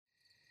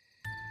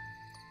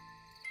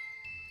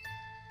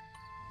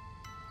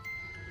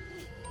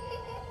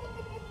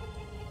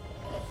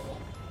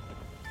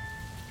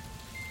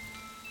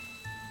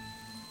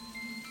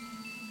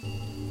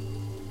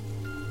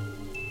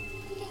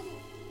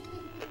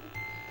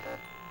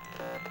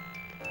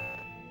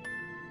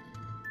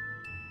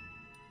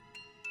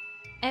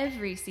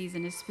Every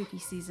season is spooky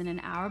season in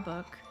our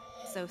book.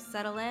 So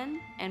settle in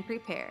and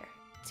prepare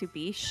to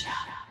be shook.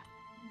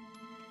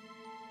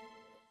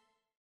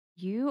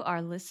 You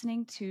are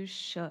listening to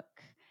Shook,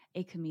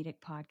 a comedic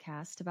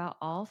podcast about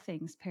all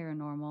things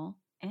paranormal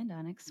and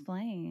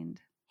unexplained.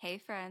 Hey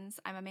friends,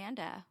 I'm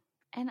Amanda.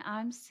 And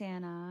I'm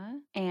Santa.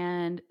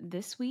 And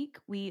this week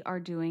we are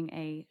doing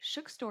a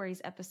Shook Stories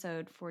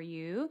episode for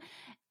you.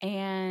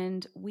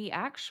 And we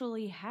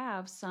actually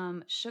have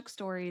some Shook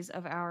stories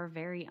of our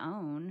very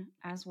own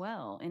as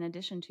well, in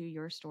addition to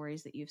your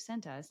stories that you've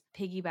sent us.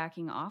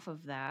 Piggybacking off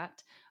of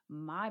that,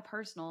 my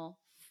personal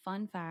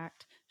fun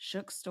fact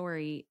Shook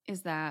story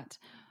is that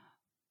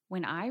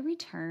when I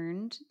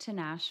returned to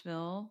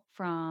Nashville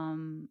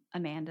from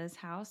Amanda's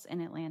house in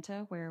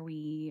Atlanta, where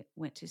we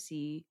went to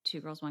see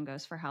Two Girls, One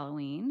Ghost for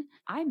Halloween,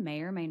 I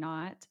may or may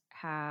not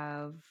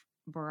have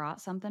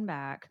brought something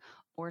back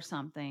or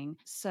something.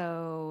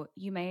 So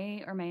you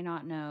may or may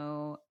not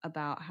know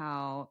about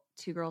how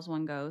Two Girls,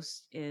 One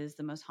Ghost is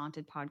the most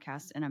haunted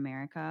podcast in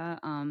America.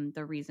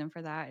 The reason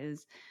for that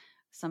is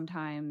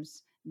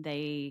sometimes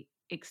they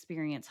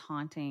experience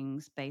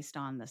hauntings based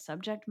on the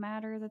subject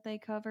matter that they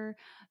cover.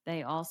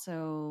 They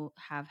also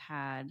have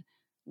had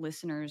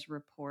listeners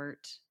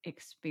report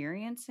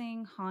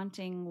experiencing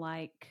haunting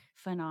like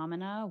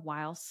phenomena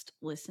whilst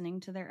listening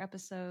to their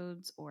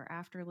episodes or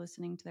after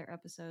listening to their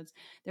episodes.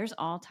 There's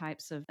all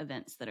types of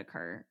events that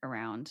occur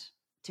around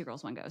Two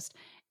Girls, One Ghost.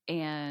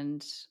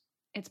 And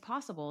it's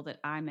possible that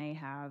I may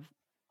have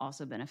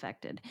also been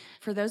affected.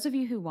 For those of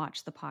you who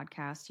watch the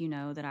podcast, you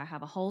know that I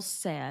have a whole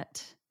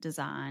set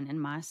design in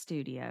my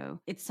studio.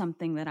 It's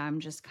something that I'm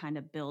just kind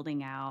of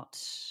building out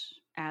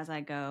as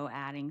I go,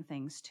 adding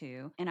things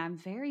to. And I'm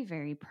very,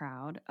 very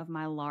proud of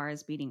my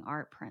Laura's Beating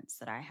art prints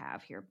that I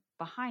have here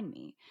behind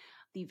me.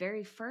 The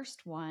very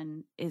first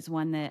one is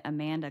one that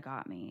Amanda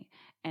got me,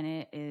 and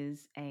it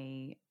is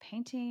a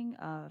painting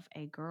of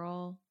a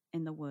girl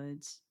in the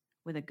woods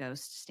with a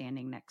ghost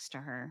standing next to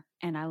her.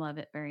 And I love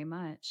it very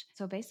much.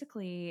 So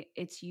basically,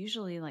 it's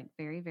usually like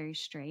very, very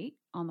straight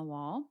on the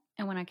wall.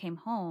 And when I came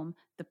home,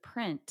 the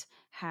print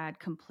had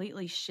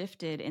completely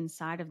shifted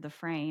inside of the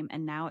frame.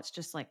 And now it's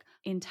just like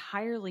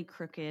entirely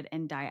crooked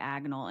and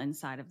diagonal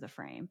inside of the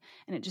frame.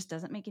 And it just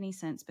doesn't make any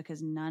sense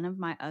because none of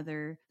my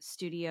other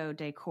studio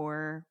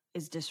decor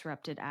is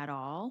disrupted at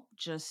all,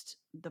 just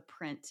the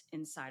print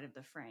inside of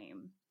the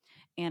frame.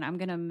 And I'm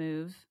going to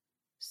move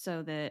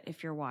so that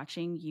if you're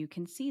watching, you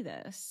can see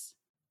this.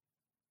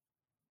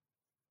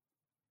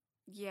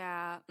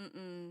 Yeah,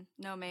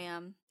 no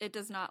ma'am. It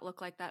does not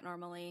look like that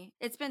normally.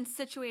 It's been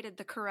situated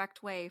the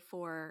correct way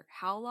for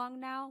how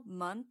long now?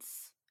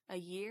 Months? A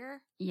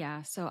year?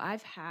 Yeah, so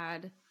I've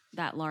had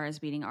that Laura's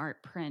Beating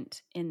art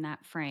print in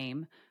that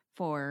frame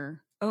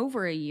for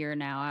over a year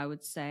now, I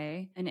would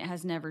say, and it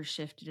has never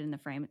shifted in the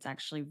frame. It's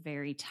actually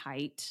very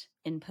tight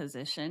in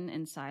position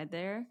inside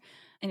there.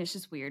 And it's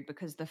just weird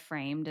because the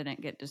frame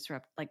didn't get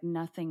disrupted. Like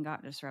nothing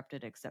got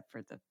disrupted except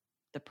for the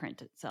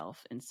print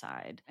itself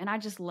inside. And I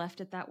just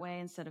left it that way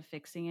instead of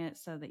fixing it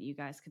so that you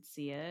guys could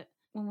see it.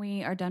 When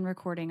we are done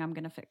recording, I'm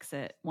going to fix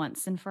it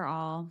once and for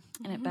all.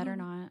 And it better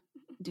not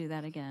do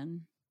that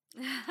again.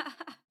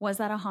 Was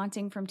that a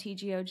haunting from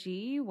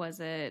TGOG? Was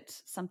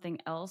it something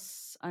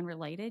else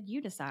unrelated? You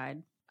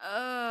decide.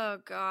 Oh,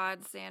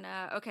 God,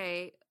 Santa.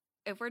 Okay,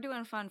 if we're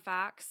doing fun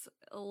facts,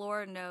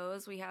 Lord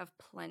knows we have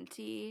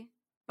plenty,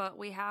 but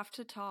we have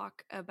to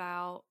talk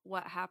about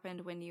what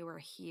happened when you were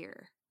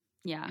here.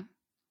 Yeah.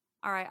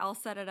 All right, I'll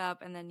set it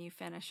up and then you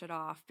finish it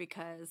off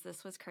because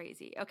this was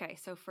crazy. Okay,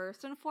 so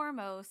first and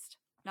foremost,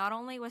 not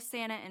only was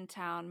Santa in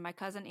town, my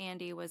cousin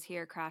Andy was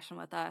here crashing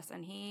with us,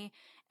 and he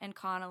and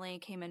Connolly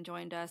came and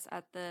joined us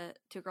at the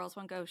Two Girls,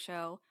 One Go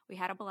show. We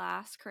had a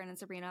blast. Corinne and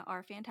Sabrina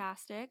are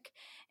fantastic,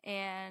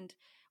 and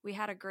we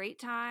had a great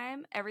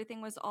time.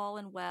 Everything was all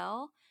in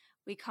well.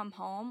 We come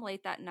home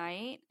late that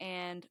night,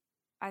 and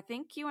I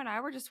think you and I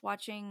were just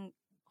watching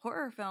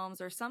horror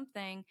films or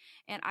something,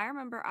 and I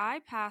remember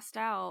I passed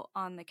out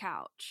on the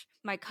couch.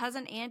 My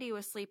cousin Andy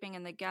was sleeping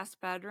in the guest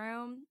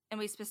bedroom, and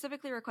we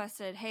specifically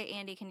requested, hey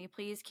Andy, can you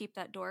please keep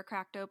that door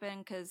cracked open,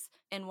 because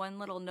in one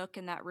little nook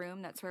in that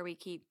room, that's where we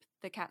keep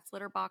the cat's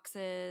litter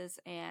boxes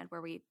and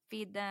where we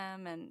feed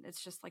them, and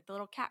it's just like the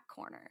little cat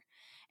corner,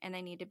 and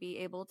they need to be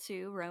able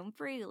to roam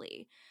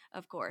freely,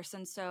 of course.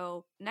 And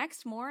so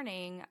next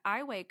morning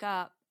I wake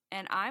up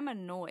and I'm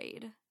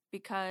annoyed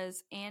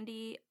because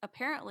Andy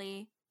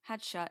apparently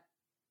had shut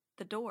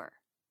the door.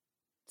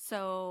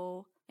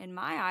 So in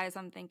my eyes,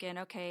 I'm thinking,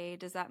 okay,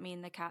 does that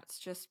mean the cats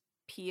just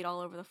peed all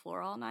over the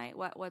floor all night?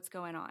 What's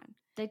going on?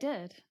 They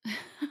did.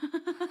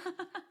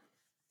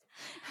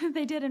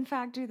 They did, in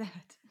fact, do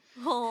that.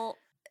 Well,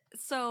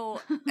 so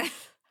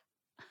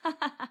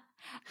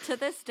to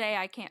this day,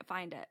 I can't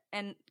find it.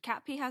 And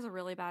cat pee has a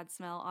really bad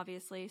smell,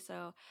 obviously.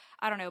 So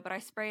I don't know, but I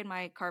sprayed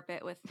my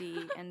carpet with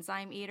the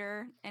enzyme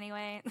eater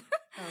anyway.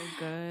 Oh,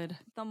 good.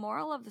 The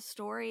moral of the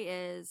story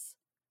is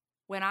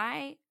when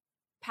I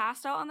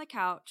passed out on the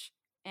couch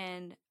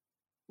and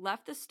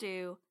left the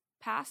stew,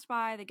 passed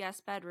by the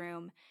guest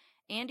bedroom,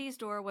 Andy's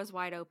door was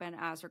wide open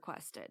as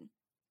requested.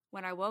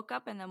 When I woke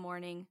up in the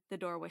morning, the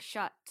door was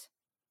shut.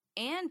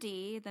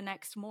 Andy, the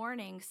next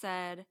morning,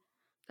 said,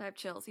 I have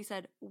chills. He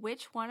said,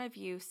 "Which one of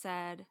you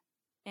said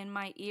in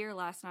my ear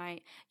last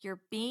night,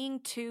 'You're being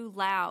too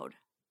loud'?"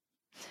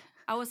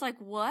 I was like,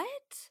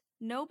 "What?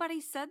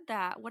 Nobody said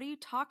that. What are you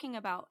talking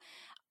about?"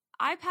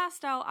 I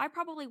passed out. I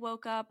probably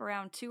woke up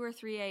around 2 or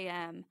 3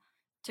 a.m.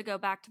 to go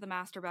back to the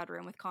master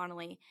bedroom with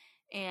Connolly,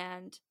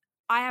 and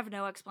I have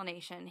no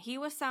explanation. He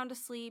was sound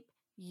asleep.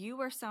 You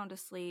were sound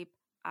asleep.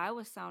 I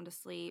was sound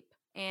asleep.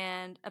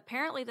 And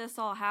apparently, this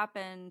all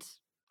happened.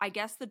 I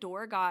guess the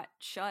door got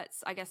shut,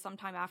 I guess,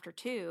 sometime after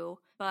 2.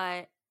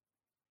 But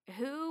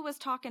who was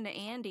talking to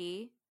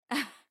Andy?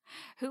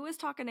 Who was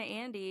talking to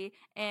Andy?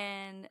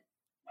 And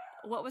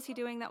what was he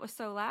doing that was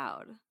so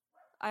loud?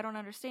 I don't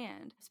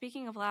understand.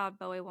 Speaking of loud,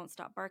 Bowie won't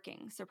stop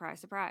barking. Surprise,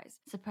 surprise.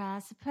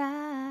 Surprise,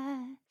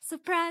 surprise.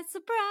 Surprise,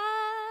 surprise.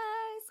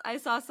 I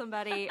saw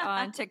somebody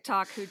on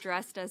TikTok who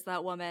dressed as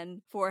that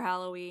woman for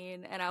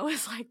Halloween, and I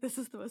was like, this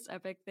is the most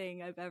epic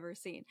thing I've ever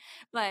seen.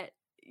 But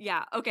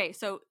yeah, okay,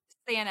 so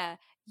Santa,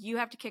 you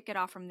have to kick it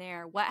off from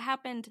there. What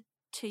happened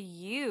to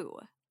you?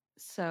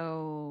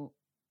 So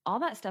all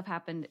that stuff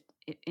happened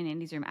in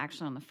Andy's room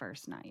actually on the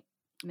first night.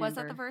 Was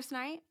that the Remember? first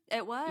night?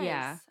 It was.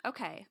 Yeah.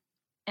 Okay.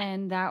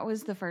 And that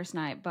was the first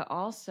night. But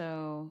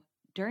also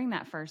during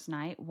that first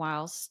night,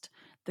 whilst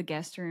the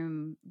guest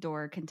room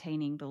door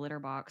containing the litter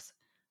box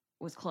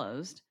was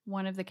closed,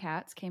 one of the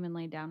cats came and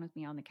laid down with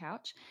me on the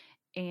couch.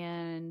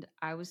 And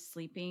I was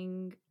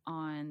sleeping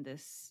on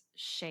this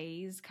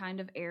chaise kind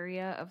of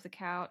area of the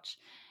couch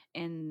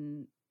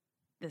in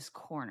this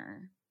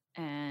corner.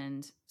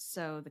 And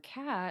so the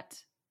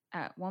cat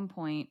at one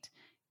point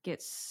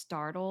gets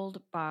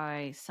startled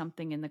by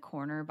something in the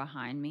corner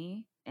behind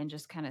me and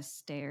just kind of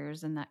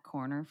stares in that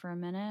corner for a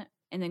minute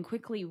and then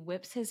quickly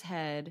whips his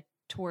head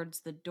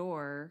towards the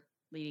door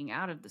leading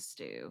out of the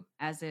stew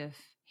as if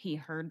he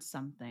heard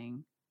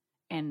something,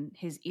 and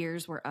his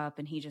ears were up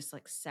and he just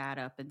like sat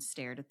up and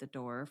stared at the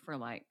door for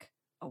like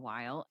a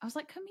while. I was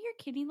like, "Come here,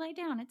 kitty, lay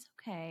down. It's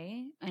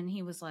okay." And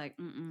he was like,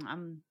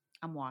 I'm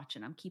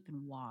watching. I'm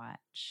keeping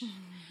watch."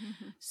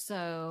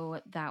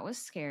 So that was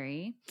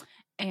scary.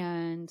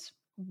 And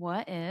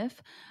what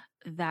if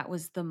that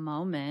was the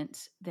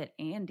moment that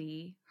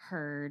Andy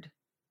heard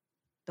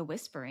the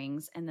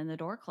whisperings and then the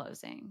door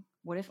closing?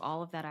 What if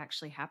all of that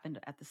actually happened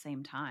at the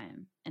same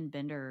time and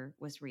Bender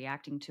was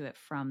reacting to it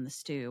from the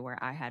stew where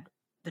I had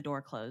the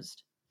door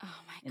closed Oh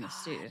my in God. the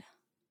stew?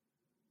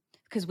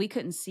 Because we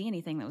couldn't see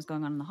anything that was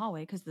going on in the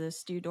hallway because the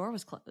stew door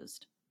was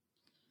closed.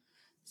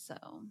 So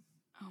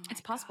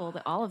it's possible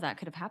that all of that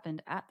could have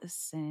happened at the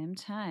same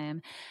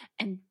time.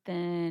 And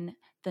then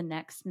the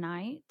next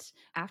night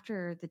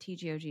after the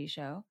TGOG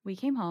show, we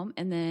came home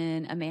and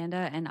then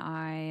Amanda and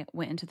I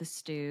went into the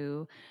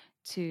stew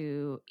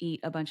to eat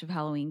a bunch of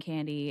Halloween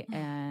candy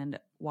and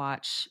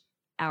watch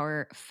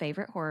our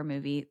favorite horror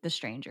movie, The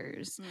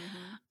Strangers.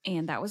 Mm-hmm.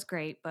 And that was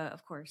great. But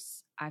of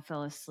course, I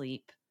fell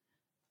asleep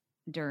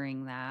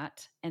during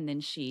that. And then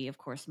she, of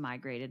course,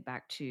 migrated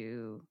back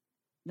to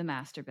the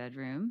master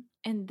bedroom.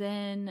 And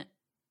then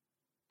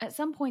at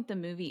some point the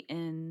movie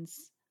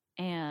ends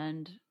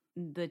and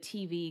the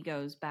TV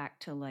goes back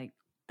to like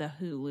the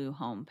Hulu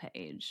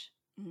homepage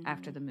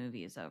after the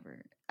movie is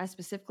over. I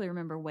specifically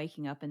remember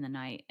waking up in the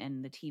night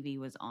and the TV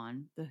was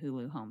on the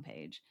Hulu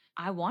homepage.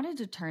 I wanted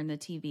to turn the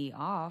TV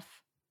off,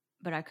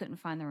 but I couldn't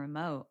find the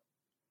remote.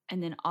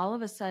 And then all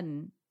of a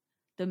sudden,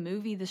 the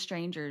movie The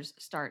Strangers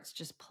starts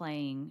just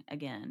playing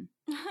again.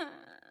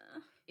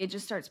 It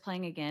just starts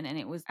playing again, and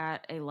it was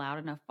at a loud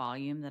enough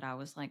volume that I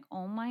was like,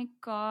 "Oh my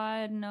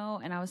God,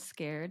 no." And I was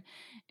scared.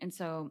 And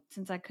so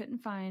since I couldn't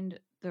find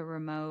the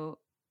remote,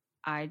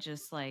 I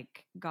just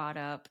like got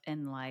up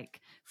and like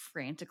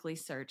frantically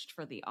searched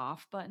for the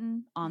off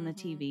button on the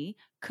TV.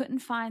 Couldn't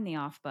find the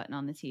off button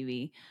on the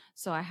TV.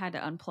 So I had to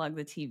unplug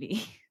the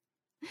TV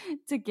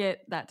to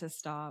get that to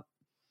stop.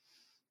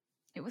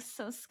 It was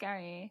so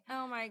scary.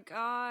 Oh my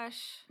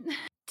gosh.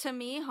 To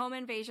me, home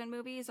invasion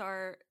movies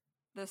are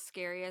the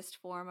scariest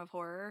form of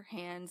horror,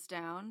 hands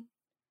down.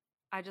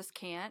 I just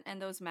can't.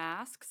 And those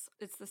masks,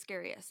 it's the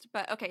scariest.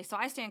 But okay, so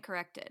I stand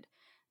corrected.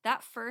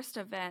 That first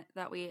event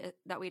that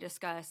we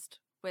discussed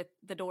with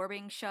the door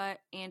being shut,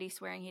 Andy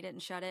swearing he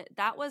didn't shut it,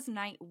 that was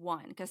night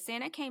 1 because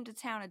Santa came to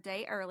town a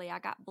day early. I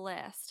got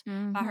blessed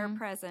by her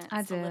presence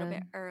a little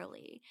bit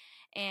early.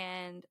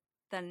 And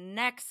the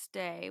next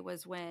day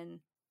was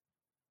when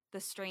the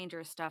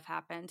stranger stuff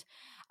happened.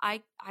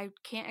 I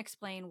can't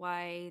explain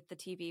why the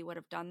TV would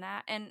have done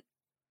that. And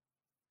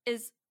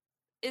is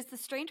the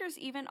Strangers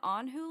even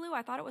on Hulu?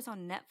 I thought it was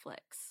on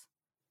Netflix.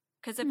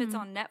 Because if it's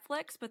on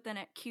Netflix, but then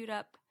it queued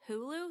up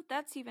Hulu,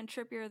 that's even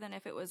trippier than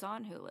if it was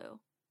on Hulu.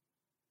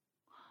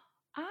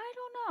 I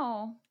don't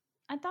know.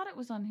 I thought it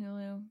was on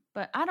Hulu,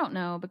 but I don't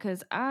know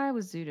because I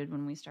was zooted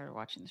when we started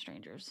watching The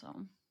Strangers.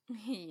 So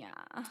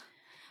yeah.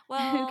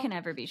 Well, who can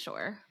ever be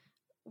sure?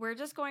 We're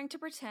just going to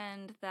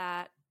pretend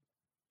that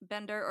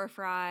Bender or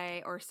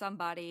Fry or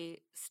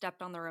somebody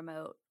stepped on the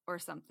remote or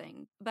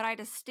something. But I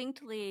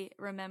distinctly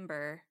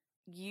remember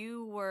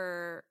you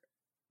were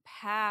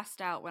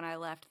passed out when I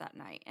left that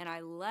night, and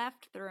I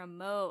left the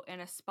remote in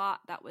a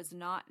spot that was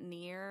not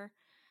near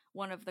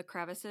one of the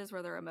crevices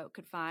where the remote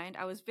could find.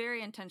 I was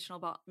very intentional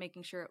about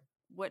making sure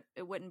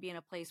it wouldn't be in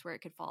a place where it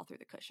could fall through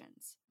the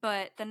cushions.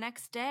 But the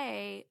next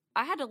day,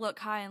 I had to look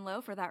high and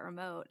low for that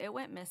remote. It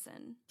went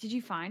missing. Did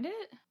you find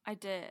it? I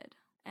did,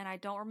 and I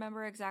don't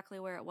remember exactly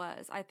where it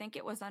was. I think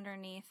it was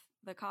underneath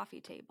the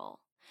coffee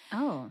table.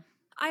 Oh.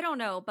 I don't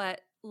know,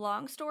 but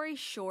long story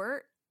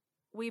short,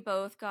 we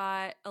both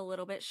got a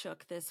little bit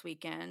shook this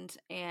weekend,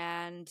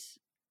 and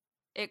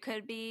it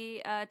could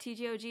be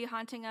TGOG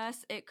haunting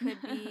us. It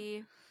could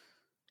be,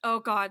 oh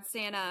God,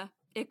 Santa.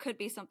 It could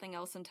be something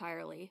else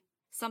entirely.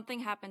 Something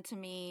happened to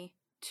me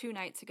 2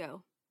 nights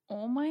ago.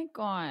 Oh my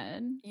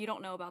God. You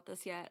don't know about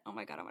this yet. Oh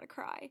my God, I'm going to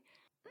cry.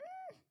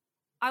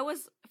 I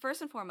was,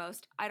 first and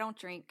foremost, I don't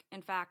drink.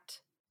 In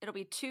fact, it'll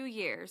be 2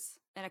 years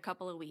in a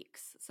couple of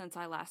weeks since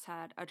I last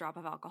had a drop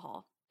of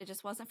alcohol. It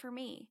just wasn't for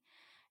me.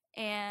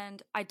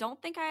 And I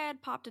don't think I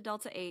had popped a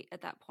Delta 8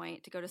 at that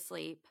point to go to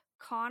sleep.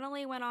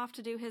 Connolly went off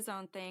to do his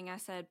own thing. I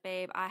said,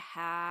 babe, I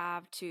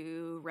have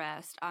to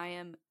rest. I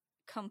am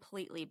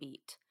completely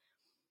beat.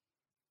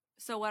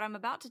 So what I'm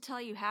about to tell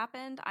you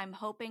happened, I'm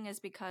hoping is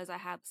because I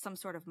had some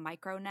sort of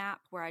micro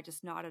nap where I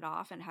just nodded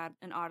off and had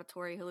an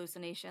auditory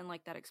hallucination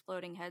like that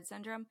exploding head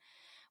syndrome.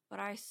 But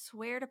I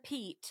swear to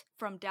Pete,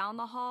 from down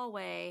the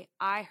hallway,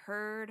 I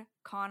heard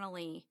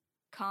Connolly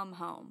come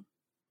home.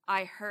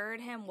 I heard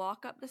him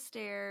walk up the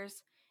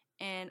stairs,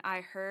 and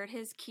I heard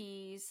his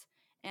keys,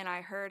 and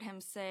I heard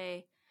him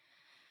say,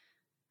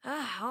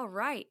 all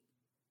right.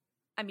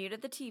 I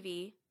muted the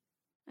TV.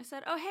 I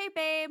said, oh, hey,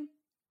 babe.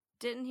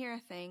 Didn't hear a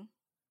thing.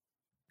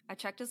 I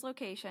checked his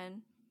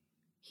location.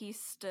 He's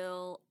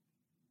still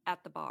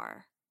at the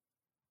bar.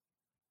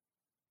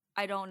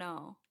 I don't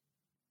know.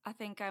 I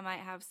think I might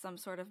have some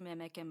sort of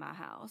mimic in my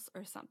house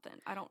or something.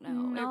 I don't know.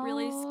 No. It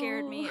really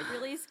scared me. It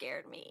really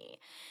scared me.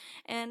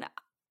 And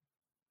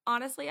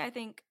honestly, I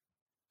think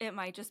it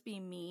might just be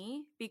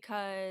me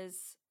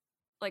because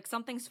like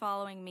something's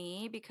following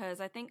me because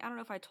I don't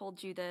know if I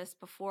told you this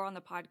before on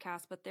the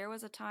podcast, but there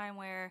was a time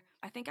where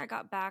I think I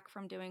got back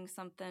from doing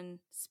something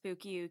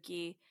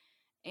spooky-ooky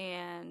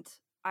and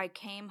I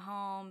came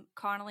home.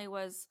 Connolly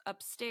was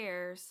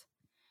upstairs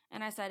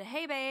and I said,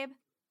 hey, babe.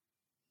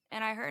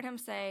 And I heard him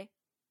say,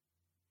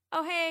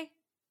 oh, hey.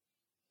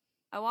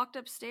 I walked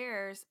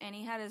upstairs and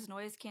he had his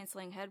noise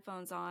canceling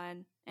headphones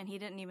on and he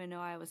didn't even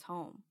know I was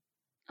home.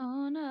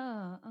 Oh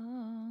no.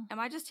 Oh. Am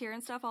I just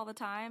hearing stuff all the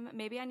time?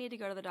 Maybe I need to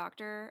go to the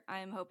doctor.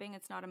 I'm hoping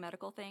it's not a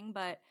medical thing,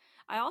 but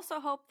I also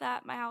hope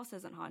that my house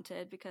isn't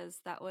haunted because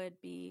that would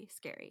be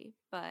scary.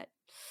 But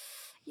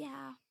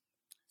yeah,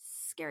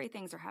 scary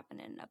things are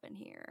happening up in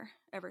here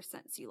ever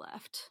since you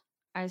left.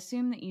 I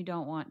assume that you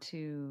don't want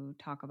to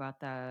talk about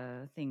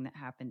the thing that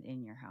happened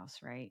in your house,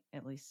 right?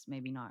 At least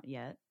maybe not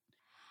yet.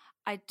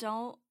 I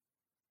don't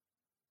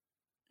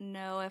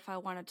know if I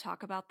want to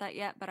talk about that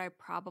yet, but I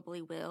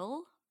probably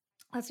will.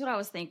 That's what I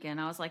was thinking.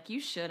 I was like, you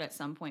should at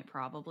some point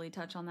probably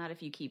touch on that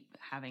if you keep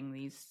having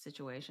these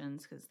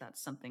situations, because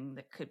that's something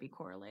that could be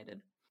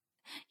correlated.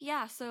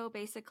 Yeah, so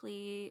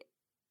basically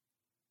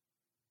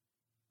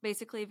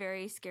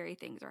very scary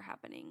things are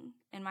happening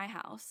in my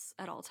house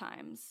at all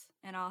times.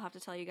 And I'll have to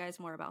tell you guys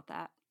more about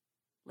that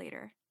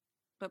later,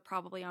 but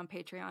probably on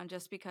Patreon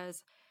just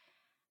because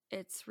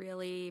it's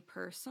really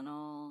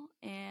personal.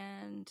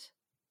 And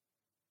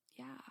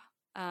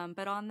yeah.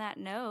 But on that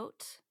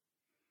note,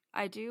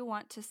 I do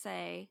want to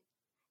say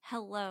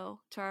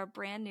hello to our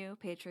brand new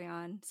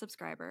Patreon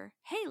subscriber,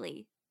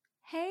 Haley.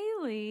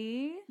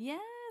 Haley. Yes,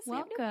 we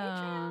have new welcome.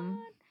 Patreon.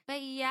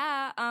 But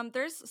yeah,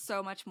 there's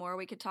so much more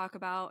we could talk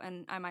about,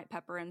 and I might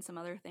pepper in some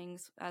other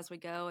things as we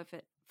go if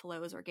it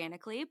flows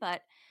organically.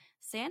 But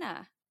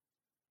Santa,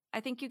 I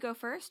think you go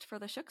first for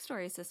the Shook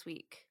stories this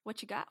week.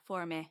 What you got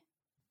for me?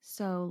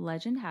 So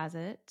legend has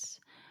it,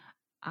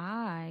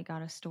 I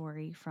got a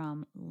story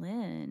from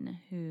Lynn,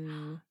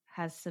 who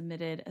has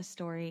submitted a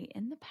story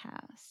in the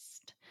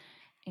past.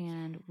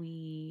 And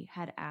we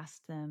had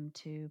asked them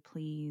to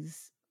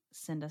please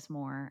send us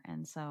more.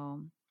 And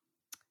so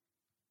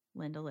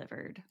Lynn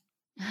delivered.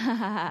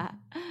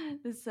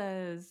 This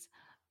says,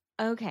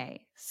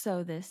 okay,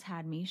 so this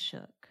had me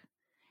shook.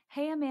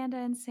 Hey, Amanda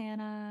and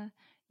Santa,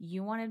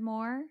 you wanted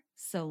more?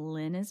 So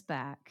Lynn is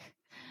back.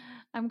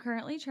 I'm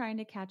currently trying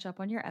to catch up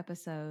on your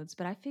episodes,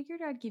 but I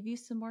figured I'd give you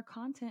some more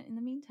content in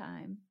the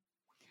meantime.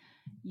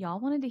 Y'all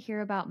wanted to hear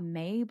about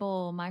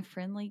Mabel, my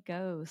friendly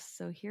ghost,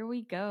 so here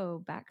we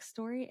go,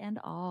 backstory and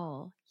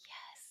all.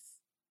 Yes.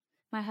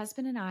 My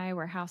husband and I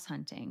were house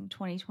hunting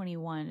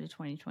 2021 to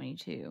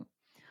 2022.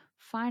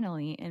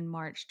 Finally, in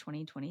March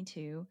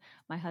 2022,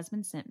 my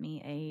husband sent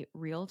me a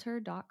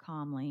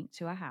realtor.com link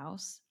to a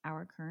house,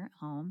 our current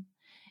home,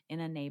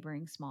 in a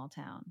neighboring small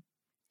town.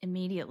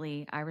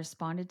 Immediately, I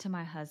responded to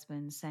my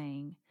husband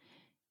saying,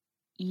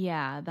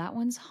 yeah, that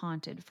one's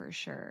haunted for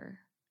sure.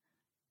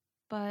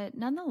 But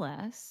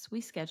nonetheless,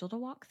 we scheduled a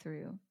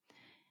walkthrough.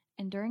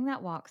 And during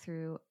that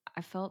walkthrough,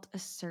 I felt a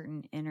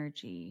certain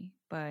energy,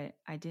 but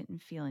I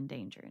didn't feel in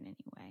danger in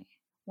any way.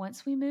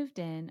 Once we moved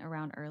in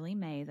around early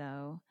May,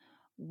 though,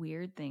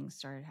 weird things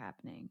started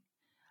happening.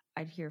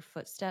 I'd hear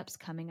footsteps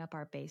coming up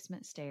our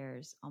basement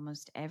stairs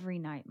almost every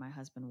night my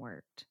husband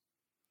worked.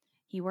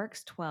 He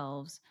works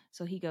 12s,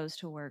 so he goes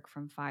to work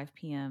from 5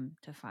 p.m.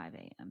 to 5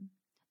 a.m.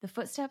 The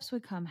footsteps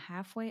would come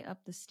halfway up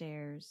the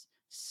stairs,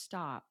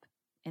 stop,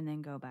 and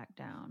then go back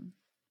down.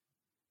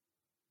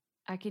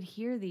 I could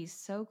hear these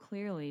so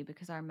clearly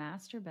because our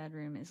master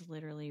bedroom is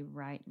literally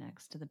right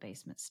next to the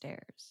basement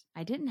stairs.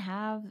 I didn't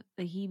have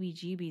the heebie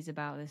jeebies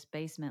about this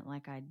basement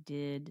like I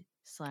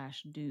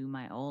did/do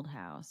my old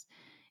house.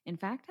 In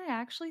fact, I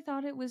actually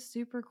thought it was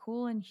super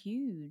cool and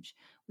huge.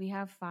 We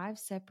have 5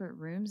 separate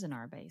rooms in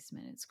our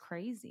basement. It's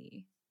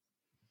crazy.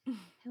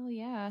 Hell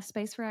yeah,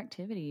 space for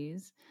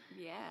activities.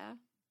 Yeah.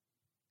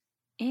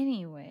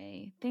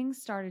 Anyway,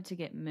 things started to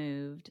get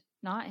moved,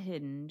 not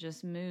hidden,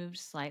 just moved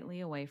slightly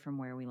away from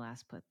where we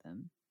last put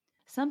them.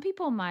 Some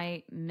people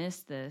might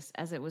miss this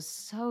as it was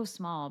so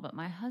small, but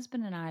my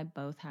husband and I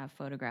both have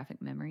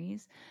photographic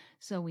memories,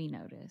 so we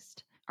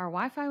noticed. Our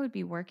Wi Fi would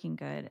be working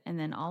good, and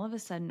then all of a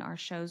sudden our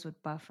shows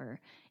would buffer,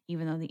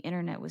 even though the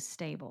internet was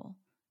stable.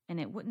 And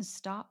it wouldn't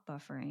stop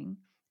buffering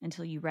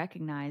until you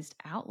recognized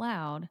out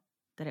loud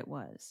that it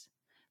was.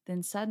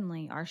 Then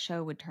suddenly our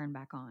show would turn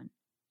back on.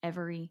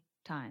 Every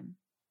time.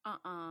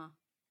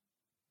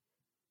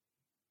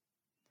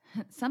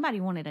 Somebody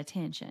wanted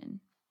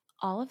attention.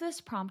 All of this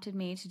prompted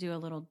me to do a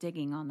little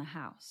digging on the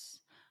house.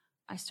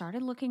 I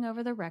started looking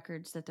over the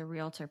records that the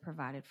realtor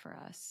provided for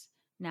us,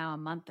 now a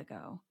month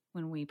ago,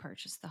 when we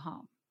purchased the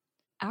home.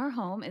 Our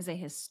home is a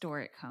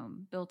historic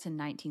home built in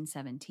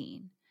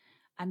 1917.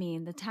 I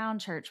mean, the town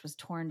church was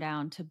torn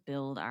down to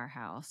build our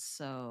house,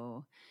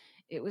 so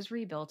it was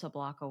rebuilt a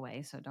block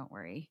away, so don't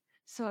worry.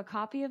 So, a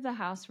copy of the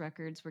house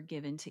records were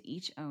given to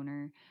each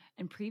owner,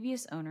 and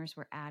previous owners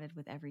were added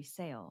with every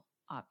sale,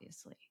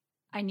 obviously.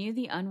 I knew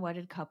the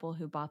unwedded couple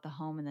who bought the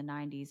home in the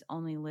 90s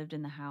only lived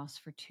in the house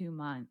for 2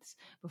 months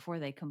before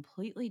they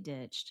completely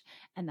ditched,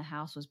 and the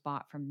house was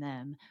bought from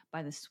them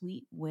by the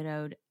sweet,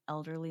 widowed,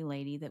 elderly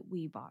lady that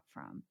we bought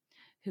from,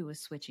 who was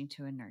switching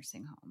to a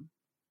nursing home.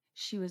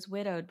 She was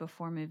widowed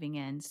before moving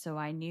in, so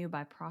I knew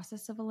by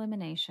process of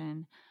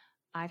elimination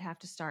I'd have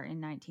to start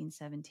in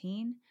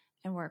 1917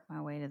 and work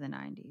my way to the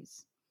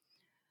 90s.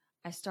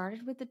 I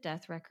started with the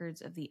death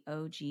records of the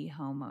OG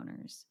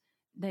homeowners.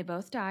 They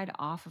both died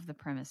off of the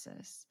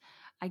premises.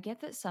 I get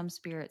that some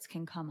spirits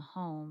can come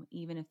home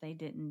even if they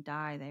didn't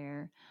die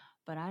there,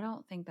 but I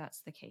don't think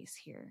that's the case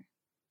here.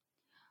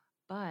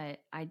 But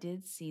I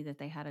did see that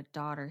they had a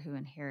daughter who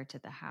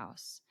inherited the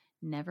house,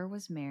 never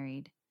was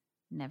married,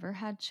 never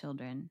had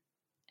children,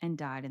 and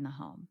died in the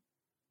home.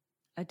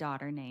 A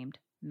daughter named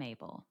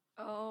Mabel.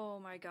 Oh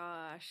my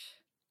gosh.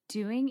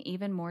 Doing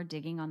even more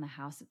digging on the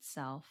house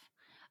itself,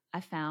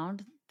 I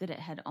found that it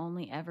had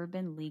only ever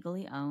been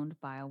legally owned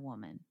by a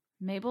woman.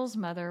 Mabel's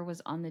mother was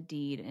on the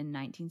deed in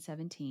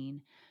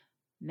 1917,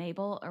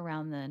 Mabel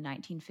around the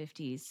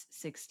 1950s,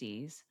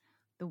 60s,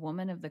 the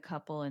woman of the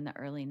couple in the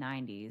early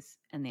 90s,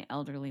 and the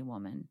elderly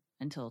woman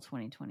until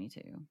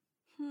 2022.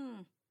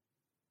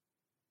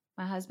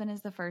 My husband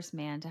is the first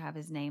man to have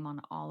his name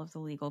on all of the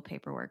legal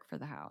paperwork for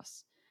the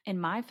house. In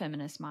my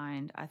feminist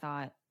mind, I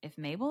thought, if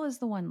Mabel is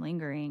the one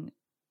lingering,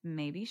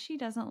 maybe she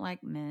doesn't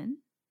like men?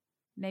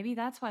 Maybe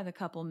that's why the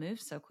couple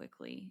moved so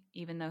quickly.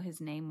 Even though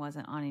his name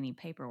wasn't on any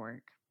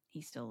paperwork,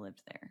 he still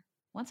lived there.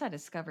 Once I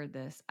discovered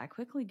this, I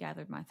quickly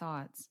gathered my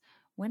thoughts,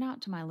 went out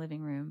to my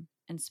living room,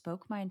 and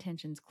spoke my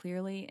intentions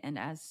clearly and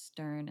as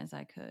stern as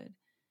I could.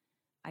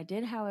 I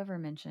did, however,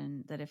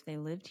 mention that if they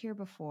lived here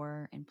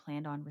before and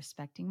planned on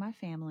respecting my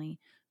family,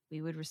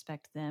 we would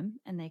respect them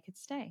and they could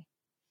stay.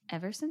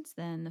 Ever since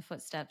then, the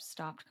footsteps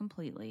stopped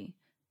completely.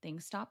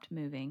 Things stopped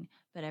moving,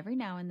 but every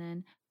now and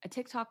then, a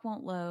TikTok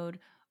won't load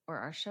or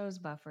our shows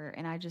buffer,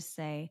 and I just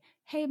say,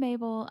 "Hey,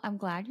 Mabel, I'm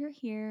glad you're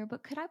here,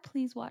 but could I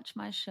please watch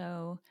my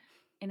show?"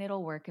 And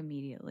it'll work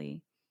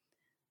immediately.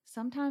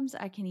 Sometimes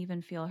I can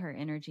even feel her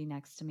energy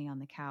next to me on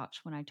the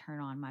couch when I turn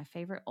on my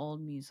favorite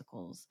old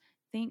musicals.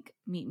 Think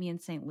Meet Me in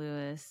St.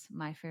 Louis,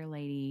 My Fair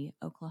Lady,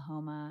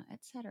 Oklahoma,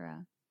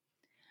 etc.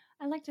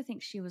 I like to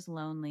think she was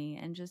lonely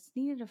and just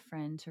needed a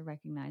friend to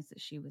recognize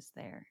that she was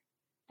there.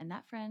 And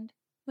that friend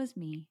was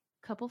me.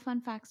 Couple fun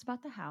facts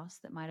about the house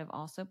that might have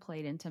also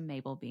played into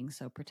Mabel being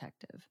so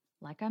protective.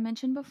 Like I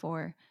mentioned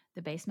before,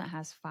 the basement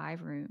has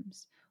 5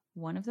 rooms.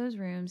 One of those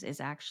rooms is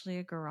actually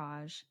a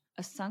garage.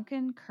 A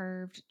sunken,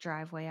 curved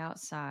driveway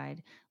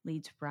outside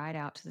leads right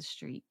out to the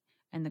street,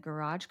 and the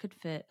garage could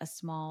fit a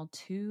small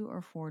 2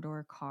 or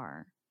 4-door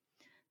car.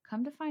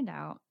 Come to find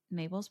out,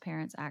 Mabel's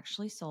parents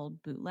actually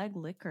sold bootleg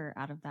liquor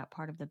out of that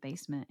part of the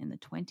basement in the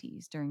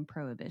 20s during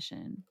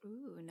Prohibition.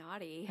 Ooh,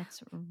 naughty.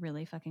 That's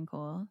really fucking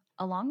cool.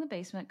 Along the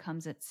basement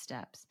comes its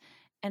steps,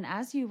 and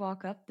as you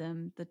walk up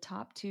them, the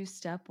top 2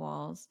 step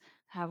walls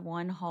have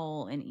one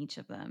hole in each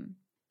of them.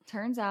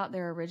 Turns out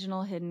they're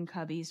original hidden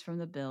cubbies from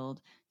the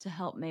build to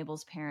help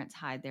Mabel's parents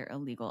hide their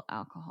illegal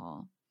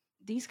alcohol.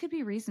 These could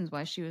be reasons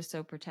why she was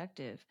so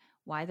protective,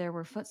 why there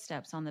were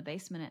footsteps on the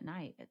basement at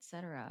night,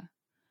 etc.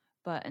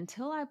 But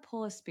until I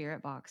pull a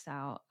spirit box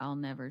out, I'll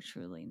never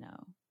truly know.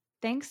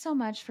 Thanks so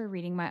much for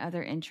reading my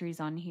other entries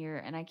on here,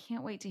 and I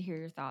can't wait to hear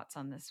your thoughts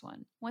on this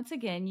one. Once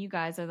again, you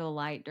guys are the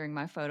light during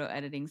my photo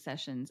editing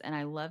sessions, and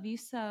I love you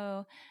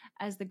so.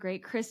 As the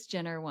great Kris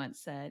Jenner once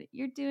said,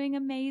 you're doing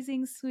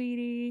amazing,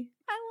 sweetie.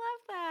 I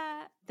love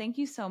that. Thank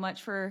you so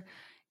much for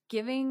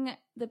giving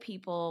the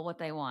people what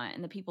they want,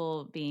 and the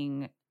people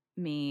being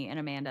me and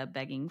Amanda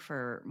begging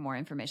for more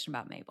information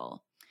about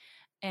Mabel.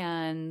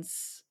 And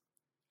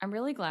I'm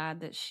really glad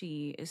that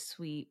she is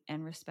sweet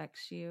and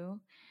respects you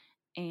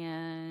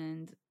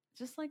and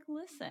just like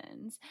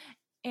listens.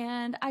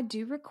 And I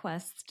do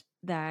request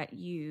that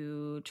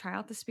you try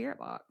out the spirit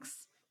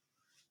box.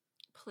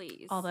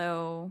 Please.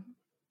 Although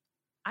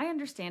I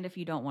understand if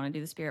you don't want to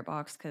do the spirit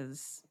box,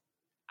 because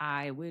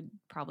I would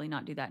probably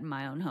not do that in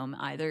my own home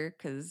either,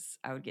 because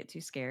I would get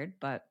too scared.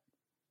 But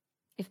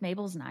if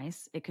Mabel's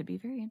nice, it could be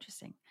very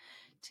interesting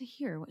to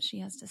hear what she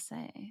has to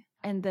say.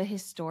 And the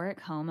historic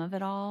home of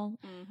it all,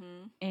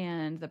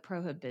 and the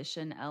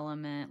prohibition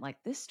element, like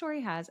this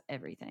story has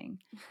everything.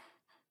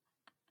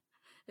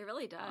 It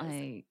really does.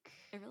 Like,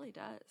 it really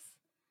does.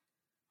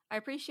 I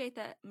appreciate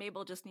that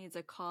Mabel just needs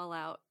a call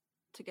out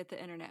to get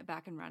the internet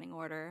back in running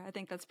order. I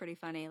think that's pretty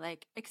funny.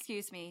 Like,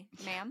 excuse me,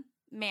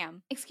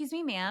 ma'am. Excuse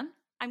me, ma'am.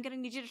 I'm going to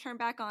need you to turn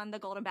back on the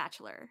Golden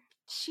Bachelor.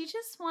 She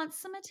just wants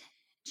some attention.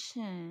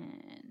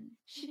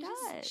 She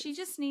does. She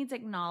just needs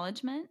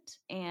acknowledgement.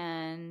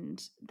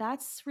 And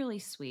that's really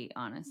sweet,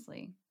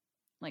 honestly.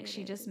 Like,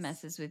 she just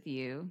messes with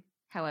you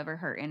however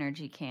her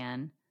energy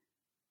can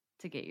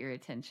to get your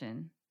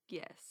attention.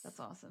 Yes. That's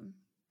awesome.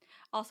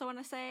 Also want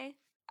to say,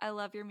 I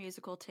love your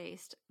musical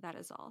taste. That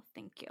is all.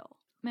 Thank you.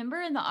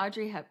 Remember in the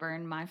Audrey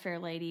Hepburn My Fair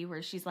Lady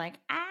where she's like,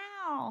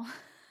 ow.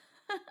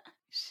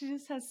 She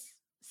just has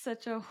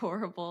such a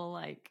horrible,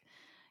 like,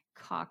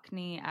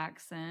 Cockney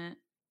accent.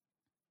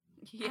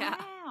 Yeah.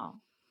 Ow.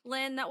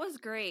 Lynn, that was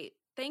great.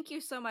 Thank you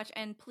so much,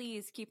 and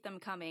please keep them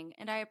coming.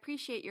 And I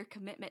appreciate your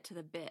commitment to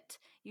the bit.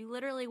 You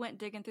literally went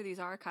digging through these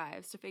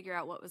archives to figure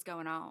out what was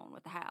going on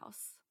with the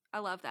house. I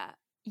love that.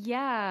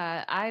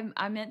 Yeah,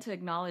 I meant to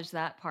acknowledge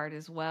that part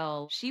as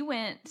well. She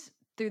went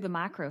through the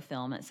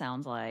microfilm, it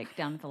sounds like,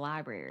 down at the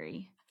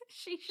library.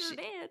 She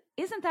did.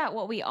 Isn't that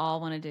what we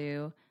all want to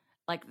do?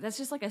 Like, that's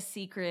just like a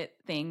secret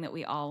thing that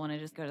we all want to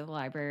just go to the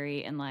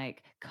library and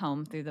like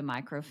comb through the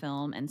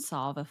microfilm and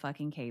solve a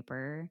fucking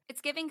caper.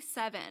 It's giving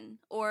Seven,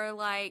 or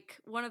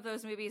like one of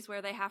those movies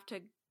where they have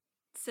to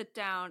sit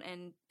down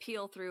and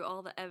peel through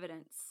all the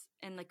evidence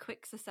in the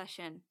quick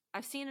succession.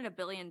 I've seen it a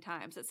billion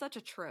times. It's such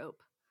a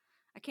trope.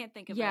 I can't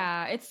think of it.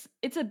 Yeah,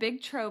 it's a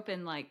big trope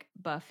in like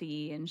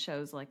Buffy and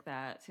shows like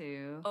that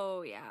too.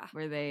 Oh, yeah.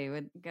 Where they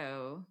would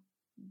go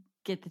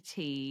get the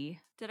tea.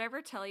 Did I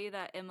ever tell you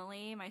that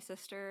Emily, my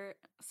sister,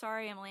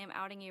 sorry, Emily, I'm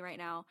outing you right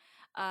now,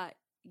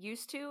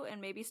 used to and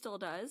maybe still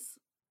does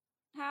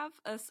have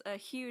a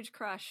huge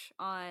crush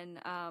on,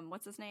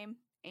 what's his name?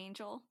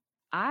 Angel.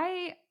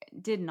 I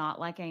did not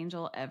like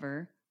Angel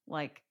ever,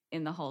 like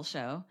in the whole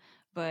show,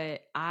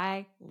 but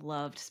I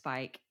loved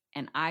Spike.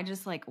 And I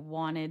just like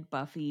wanted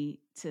Buffy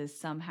to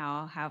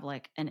somehow have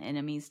like an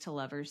enemies to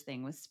lovers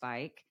thing with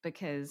Spike,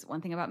 because one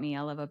thing about me,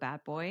 I love a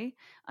bad boy,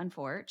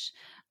 unfortunately.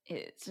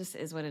 It just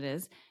is what it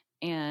is.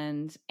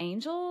 And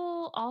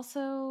Angel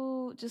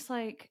also just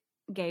like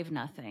gave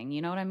nothing.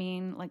 You know what I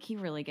mean? Like he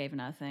really gave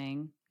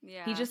nothing.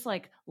 Yeah. He just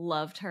like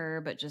loved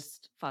her, but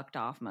just fucked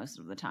off most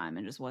of the time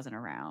and just wasn't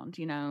around,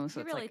 you know? So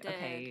he it's really like, did.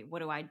 okay, what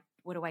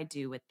do I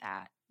do with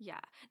that?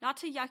 Yeah. Not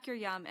to yuck your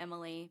yum,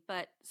 Emily,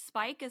 but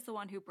Spike is the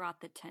one who brought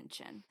the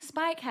tension.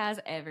 Spike has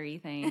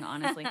everything,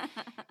 honestly.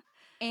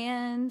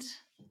 And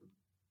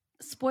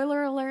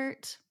spoiler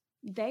alert,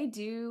 they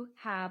do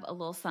have a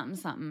little something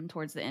something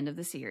towards the end of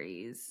the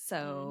series.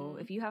 So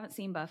if you haven't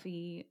seen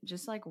Buffy,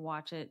 just like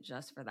watch it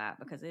just for that,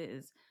 because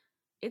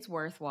it's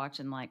worth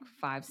watching like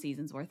 5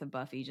 seasons worth of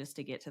Buffy just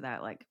to get to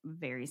that like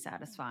very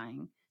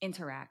satisfying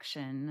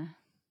interaction.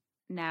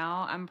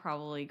 Now I'm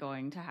probably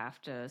going to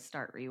have to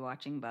start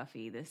rewatching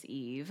Buffy this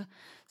eve.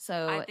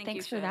 So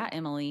thanks for that,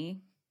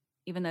 Emily.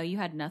 Even though you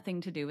had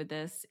nothing to do with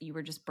this, you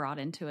were just brought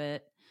into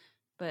it.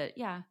 But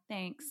yeah,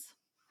 thanks.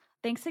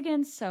 Thanks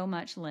again so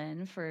much,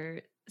 Lynn,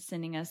 for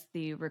sending us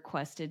the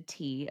requested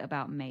tea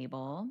about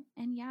Mabel.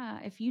 And yeah,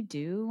 if you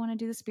do want to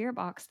do the spirit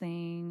box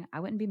thing, I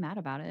wouldn't be mad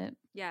about it.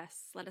 Yes,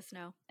 let us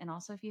know. And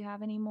also, if you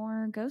have any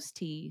more ghost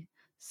tea,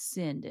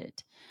 send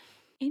it.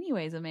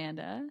 Anyways,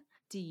 Amanda,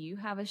 do you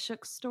have a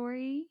shook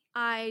story?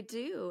 I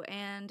do.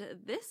 And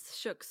this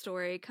shook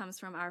story comes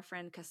from our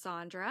friend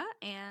Cassandra.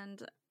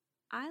 And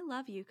I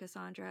love you,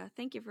 Cassandra.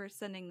 Thank you for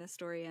sending this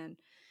story in.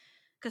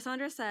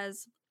 Cassandra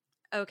says,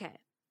 okay,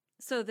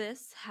 so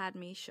this had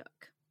me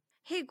shook.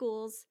 Hey,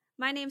 ghouls.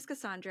 My name's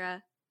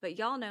Cassandra, but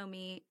y'all know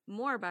me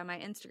more by my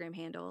Instagram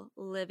handle,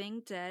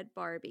 Living Dead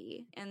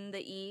Barbie. And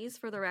the E's,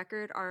 for the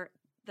record, are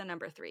the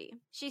number 3.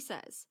 She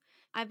says,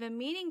 I've been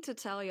meaning to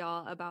tell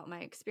y'all about my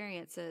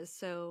experiences,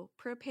 so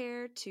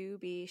prepare to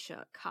be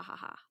shook. Ha ha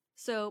ha.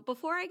 So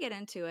before I get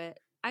into it,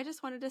 I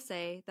just wanted to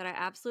say that I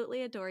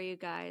absolutely adore you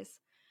guys.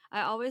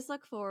 I always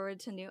look forward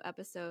to new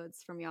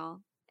episodes from y'all.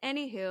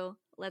 Anywho,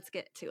 let's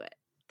get to it.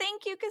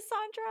 Thank you,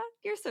 Cassandra.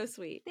 You're so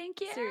sweet.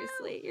 Thank you.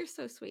 Seriously, you're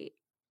so sweet.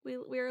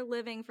 We're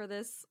living for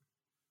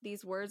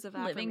these words of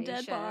Living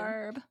affirmation. Dead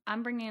Barb.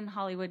 I'm bringing in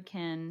Hollywood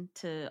Ken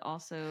to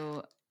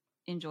also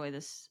enjoy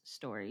this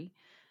story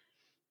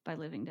by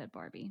Living Dead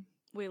Barbie.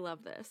 We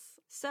love this.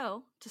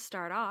 So, to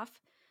start off,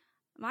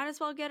 might as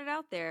well get it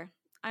out there.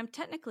 I'm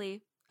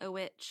technically a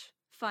witch.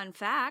 Fun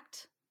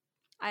fact,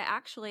 I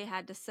actually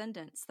had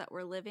descendants that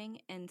were living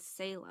in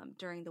Salem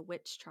during the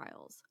witch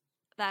trials.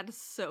 That is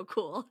so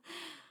cool.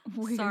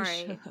 We're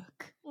Sorry.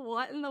 shook.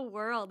 What in the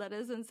world? That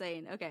is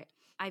insane. Okay.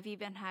 I've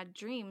even had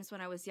dreams when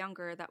I was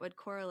younger that would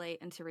correlate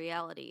into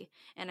reality,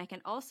 and I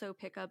can also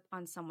pick up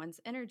on someone's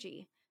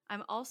energy.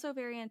 I'm also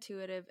very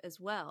intuitive as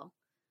well.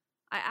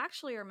 I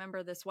actually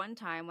remember this one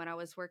time when I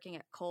was working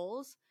at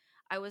Kohl's.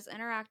 I was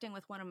interacting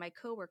with one of my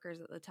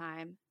coworkers at the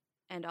time,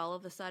 and all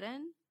of a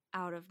sudden,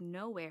 out of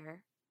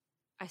nowhere,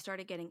 I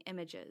started getting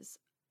images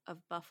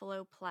of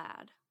buffalo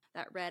plaid,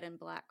 that red and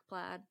black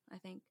plaid, I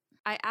think.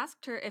 I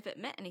asked her if it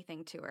meant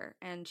anything to her,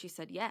 and she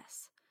said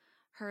yes.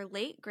 Her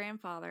late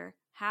grandfather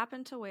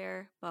happened to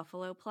wear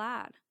buffalo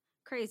plaid.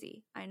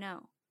 Crazy, I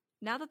know.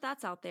 Now that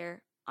that's out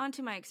there, on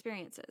to my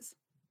experiences.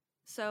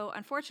 So,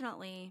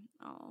 unfortunately,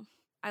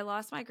 I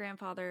lost my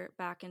grandfather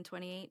back in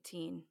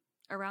 2018.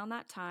 Around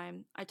that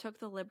time, I took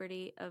the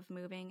liberty of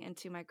moving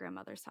into my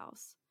grandmother's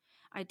house.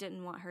 I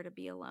didn't want her to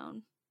be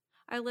alone.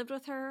 I lived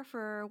with her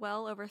for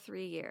well over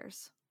 3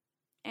 years.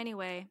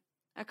 Anyway,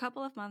 a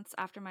couple of months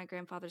after my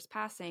grandfather's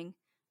passing,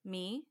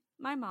 me,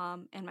 my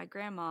mom, and my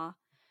grandma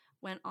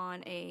went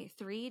on a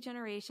 3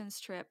 generations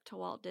trip to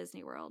Walt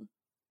Disney World.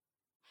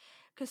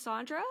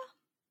 Cassandra,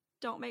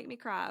 don't make me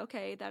cry,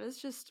 okay? That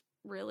is just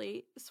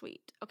really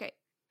sweet. Okay,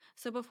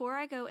 so before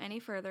I go any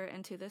further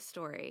into this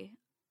story,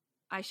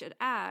 I should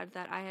add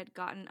that I had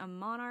gotten a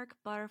monarch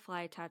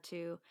butterfly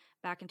tattoo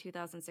back in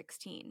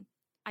 2016.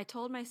 I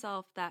told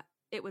myself that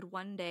it would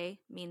one day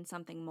mean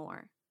something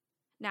more.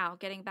 Now,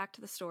 getting back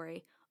to the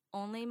story,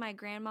 only my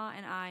grandma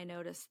and I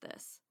noticed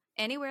this.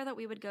 Anywhere that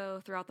we would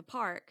go throughout the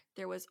park,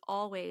 there was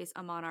always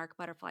a monarch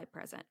butterfly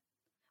present.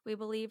 We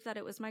believed that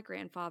it was my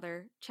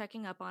grandfather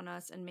checking up on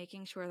us and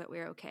making sure that we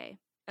were okay.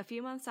 A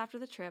few months after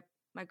the trip,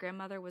 my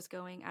grandmother was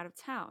going out of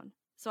town,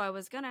 so I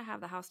was going to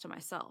have the house to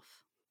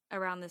myself.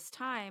 Around this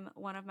time,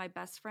 one of my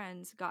best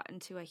friends got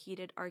into a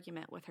heated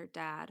argument with her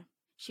dad.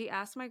 She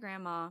asked my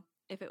grandma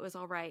if it was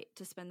all right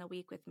to spend the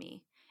week with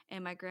me,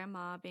 and my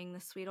grandma, being the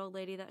sweet old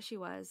lady that she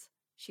was,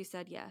 she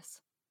said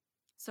yes.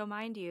 So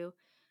mind you,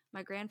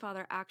 my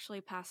grandfather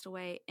actually passed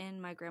away in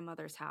my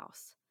grandmother's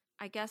house.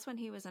 I guess when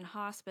he was in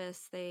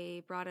hospice,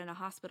 they brought in a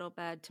hospital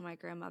bed to my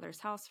grandmother's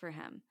house for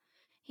him.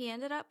 He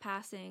ended up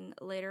passing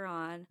later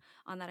on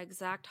that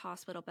exact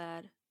hospital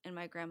bed in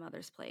my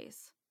grandmother's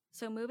place.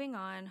 So moving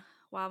on,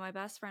 while my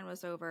best friend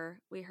was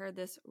over, we heard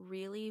this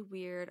really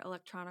weird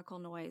electronical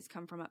noise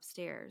come from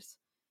upstairs.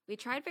 We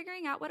tried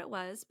figuring out what it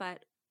was,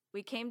 but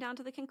we came down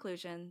to the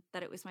conclusion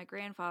that it was my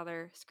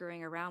grandfather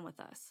screwing around with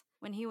us.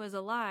 When he was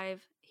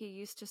alive, he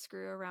used to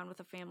screw around with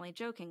the family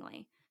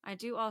jokingly. I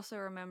do also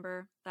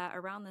remember that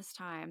around this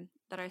time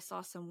that I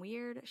saw some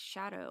weird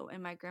shadow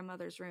in my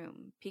grandmother's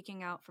room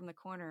peeking out from the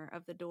corner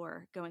of the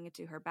door going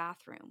into her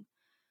bathroom.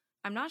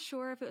 I'm not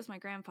sure if it was my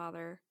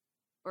grandfather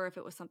or if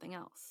it was something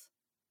else.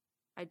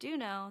 I do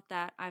know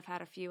that I've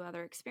had a few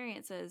other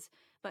experiences,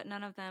 but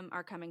none of them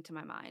are coming to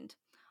my mind.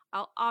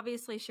 I'll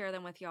obviously share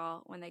them with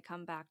y'all when they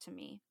come back to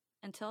me.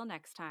 Until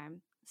next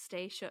time,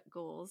 stay shook,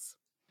 ghouls.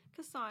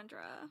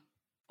 Cassandra.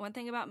 One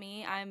thing about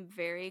me, I'm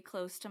very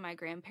close to my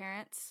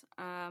grandparents.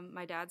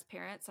 My dad's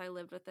parents, I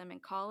lived with them in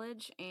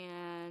college,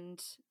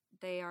 and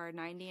they are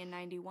 90 and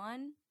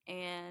 91.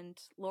 And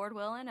Lord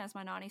willing, as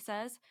my nanny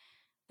says,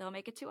 they'll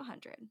make it to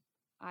 100.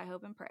 I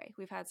hope and pray.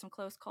 We've had some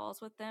close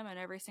calls with them, and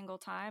every single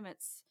time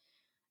it's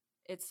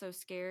so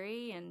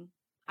scary. And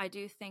I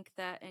do think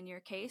that in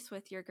your case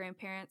with your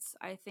grandparents,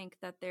 I think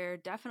that they're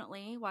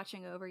definitely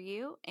watching over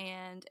you.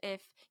 And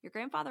if your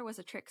grandfather was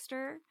a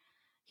trickster,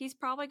 he's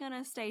probably going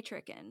to stay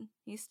tricking.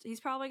 He's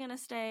probably going to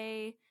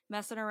stay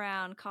messing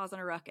around, causing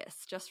a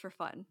ruckus just for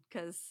fun.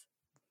 Because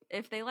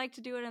if they like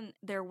to do it in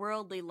their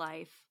worldly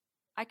life,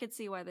 I could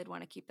see why they'd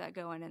want to keep that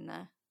going in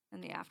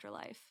the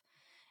afterlife.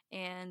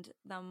 And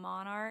the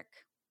monarch,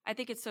 I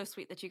think it's so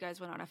sweet that you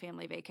guys went on a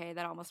family vacay.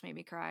 That almost made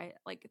me cry.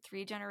 Like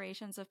 3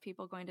 generations of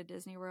people going to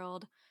Disney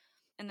World.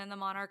 And then the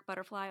monarch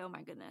butterfly, oh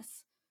my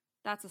goodness.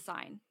 That's a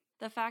sign.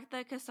 The fact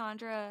that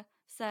Cassandra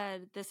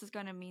said this is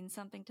going to mean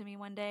something to me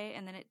one day,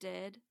 and then it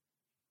did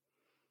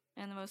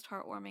in the most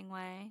heartwarming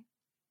way.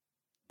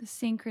 The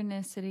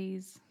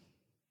synchronicities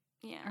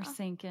Yeah. are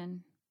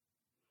sinking.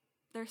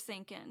 They're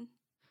sinking.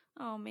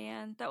 Oh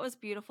man, that was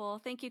beautiful.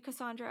 Thank you,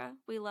 Cassandra.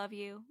 We love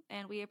you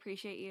and we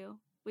appreciate you.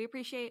 We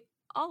appreciate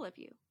all of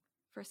you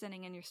for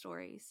sending in your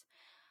stories.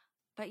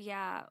 But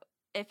yeah,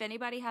 if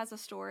anybody has a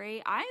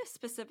story, I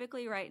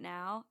specifically right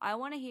now, I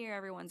want to hear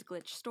everyone's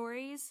glitch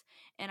stories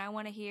and I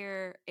want to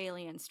hear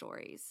alien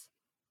stories.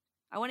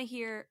 I want to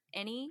hear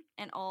any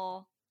and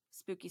all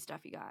spooky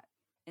stuff you got.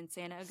 And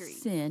Santa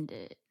agrees. Send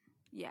it.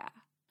 Yeah.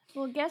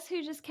 Well, guess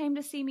who just came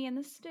to see me in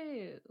the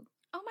stew?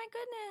 Oh my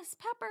goodness,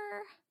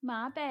 Pepper.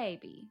 My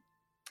baby.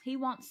 He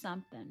wants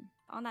something.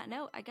 On that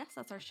note, I guess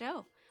that's our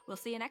show. We'll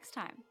see you next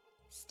time.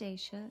 Stay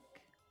shook.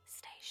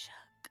 Stay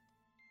shook.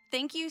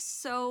 Thank you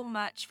so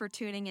much for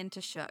tuning in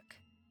to Shook.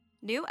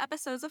 New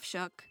episodes of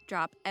Shook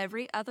drop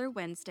every other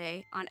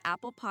Wednesday on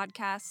Apple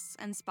Podcasts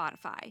and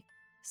Spotify,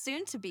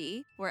 soon to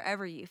be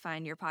wherever you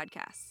find your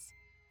podcasts.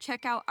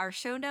 Check out our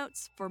show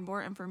notes for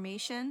more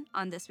information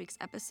on this week's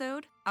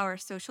episode, our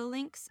social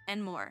links,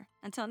 and more.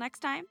 Until next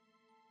time,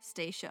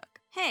 stay shook.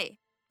 Hey,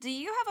 do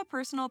you have a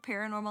personal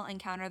paranormal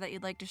encounter that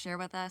you'd like to share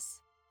with us?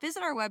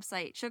 Visit our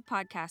website,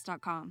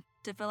 shookpodcast.com,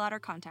 to fill out our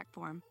contact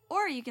form.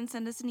 Or you can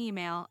send us an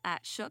email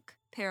at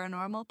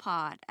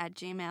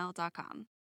shookparanormalpod@gmail.com.